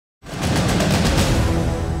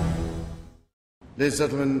Ladies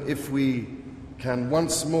and gentlemen, if we can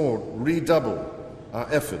once more redouble our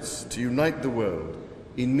efforts to unite the world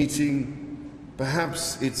in meeting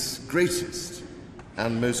perhaps its greatest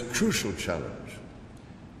and most crucial challenge,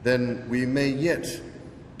 then we may yet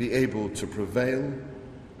be able to prevail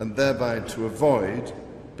and thereby to avoid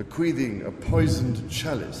bequeathing a poisoned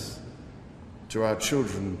chalice to our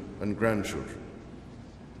children and grandchildren.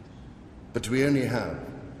 But we only have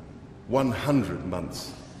 100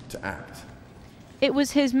 months to act. It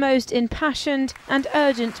was his most impassioned and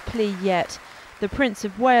urgent plea yet. The Prince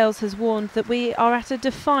of Wales has warned that we are at a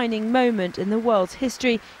defining moment in the world's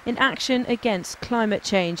history in action against climate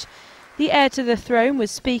change. The heir to the throne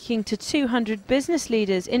was speaking to 200 business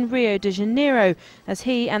leaders in Rio de Janeiro as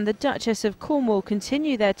he and the Duchess of Cornwall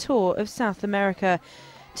continue their tour of South America.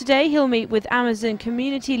 Today he'll meet with Amazon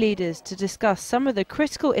community leaders to discuss some of the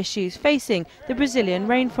critical issues facing the Brazilian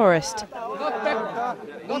rainforest.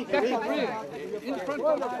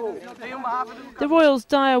 The royals'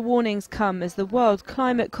 dire warnings come as the World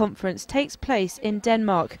Climate Conference takes place in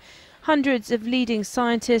Denmark. Hundreds of leading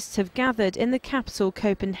scientists have gathered in the capital,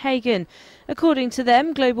 Copenhagen. According to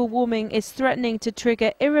them, global warming is threatening to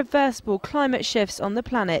trigger irreversible climate shifts on the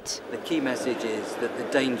planet. The key message is that the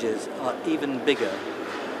dangers are even bigger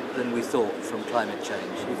than we thought from climate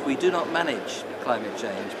change. If we do not manage climate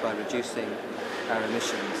change by reducing our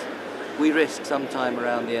emissions, we risk sometime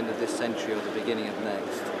around the end of this century or the beginning of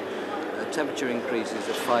next, temperature increases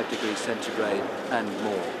of 5 degrees centigrade and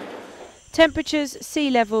more. Temperatures, sea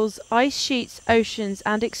levels, ice sheets, oceans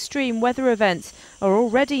and extreme weather events are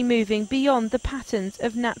already moving beyond the patterns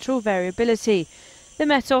of natural variability. The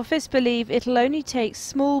Met Office believe it'll only take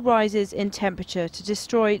small rises in temperature to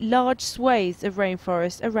destroy large swathes of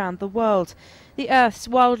rainforest around the world. The Earth's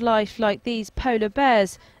wildlife, like these polar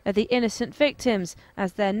bears, are the innocent victims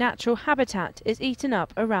as their natural habitat is eaten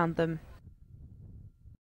up around them.